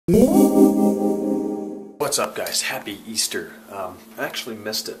What's up, guys? Happy Easter. I actually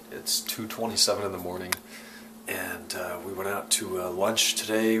missed it. It's 2:27 in the morning, and we went out to lunch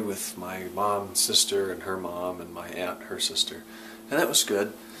today with my mom, sister, and her mom, and my aunt, her sister, and that was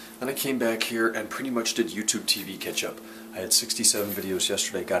good. Then I came back here and pretty much did YouTube TV catch up. I had 67 videos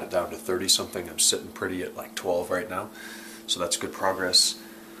yesterday, got it down to 30 something. I'm sitting pretty at like 12 right now, so that's good progress.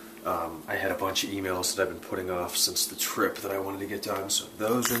 I had a bunch of emails that I've been putting off since the trip that I wanted to get done, so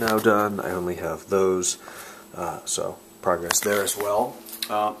those are now done. I only have those, so progress there as well.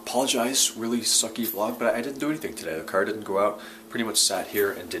 Apologize, really sucky vlog, but I didn't do anything today. The car didn't go out. Pretty much sat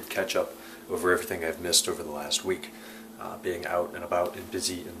here and did catch up over everything I've missed over the last week, being out and about and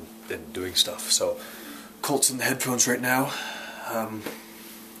busy and doing stuff. So, Colt's in the headphones right now.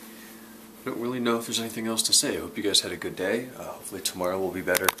 I don't really know if there's anything else to say. I hope you guys had a good day. Hopefully tomorrow will be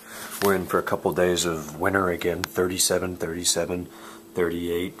better. We're in for a couple days of winter again, 37, 37,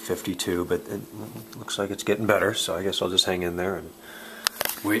 38, 52, but it looks like it's getting better, so I guess I'll just hang in there and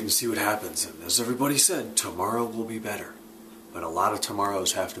wait and see what happens. And as everybody said, tomorrow will be better. But a lot of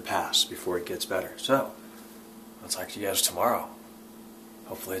tomorrows have to pass before it gets better. So, I'll talk to you guys tomorrow.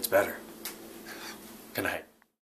 Hopefully it's better. Good night.